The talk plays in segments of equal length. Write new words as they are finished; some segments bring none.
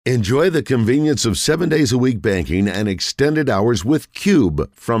Enjoy the convenience of 7 days a week banking and extended hours with Cube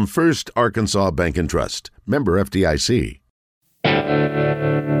from First Arkansas Bank and Trust. Member FDIC.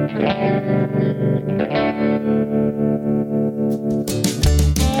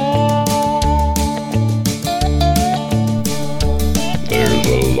 There's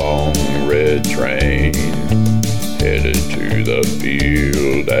a long red train headed to the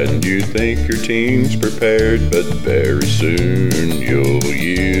field, and you think your team's prepared, but very soon you'll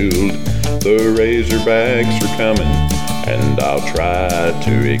yield. The Razorbacks are coming, and I'll try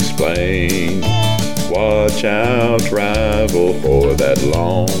to explain. Watch out, rival, for that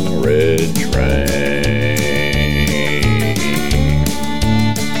long red train.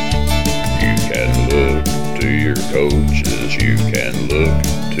 You can look to your coaches, you can look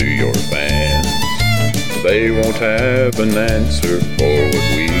to your fans. They won't have an answer for what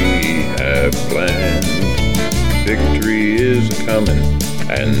we have planned. Victory is coming,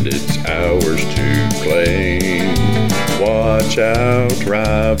 and it's ours to claim. Watch out,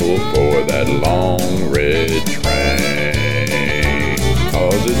 rival, for that long red train.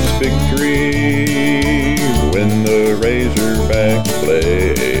 'Cause it's victory when the Razorbacks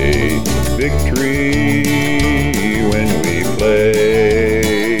play. Victory when we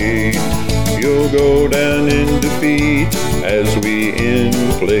play. You'll go down in defeat as we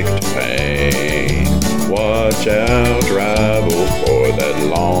inflict pain. Watch out, rival, for that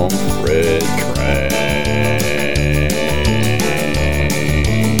long red train.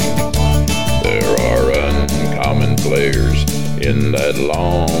 There are uncommon players in that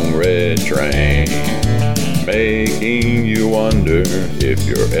long red train, making you wonder if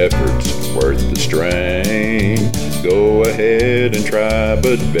your effort's worth the strain. Go ahead and try,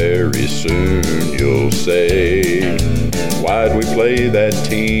 but very soon you'll say, why'd we play that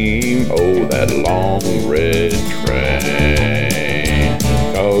team? Oh, that long red train.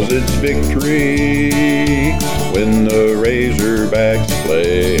 'Cause it's victory when the Razorbacks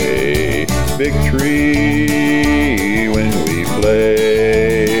play. Victory when we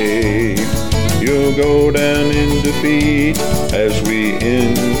play. You'll go down in defeat as we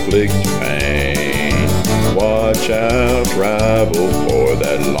inflict pain. Watch out, rival, for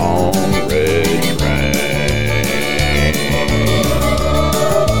that long red train.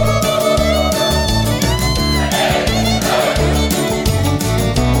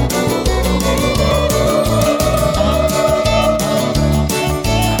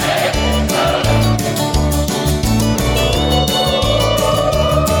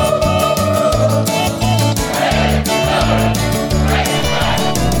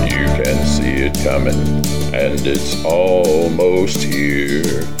 You can see it coming, and it's almost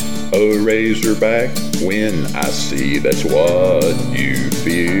here. A Razorback win, I see that's what you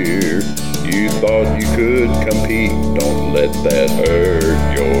fear. You thought you could compete, don't let that hurt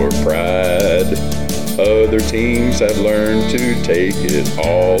your pride. Other teams have learned to take it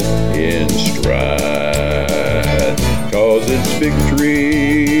all in stride. 'Cause it's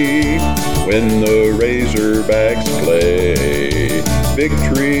victory when the Razorbacks play.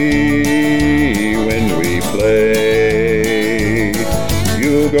 Victory when we play.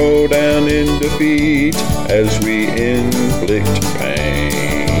 You'll go down in defeat as we inflict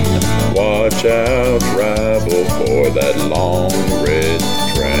pain. Watch out, rival, for that long red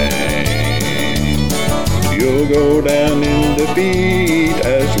train. You'll go down in defeat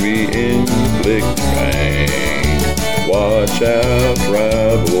as we inflict pain. Watch out,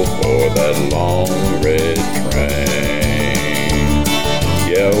 rival, for that long red train.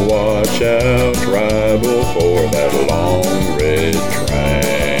 Yeah, watch out, rival, for that long red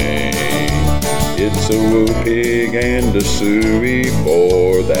train. It's a whooping and a suey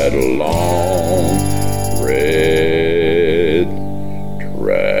for that long red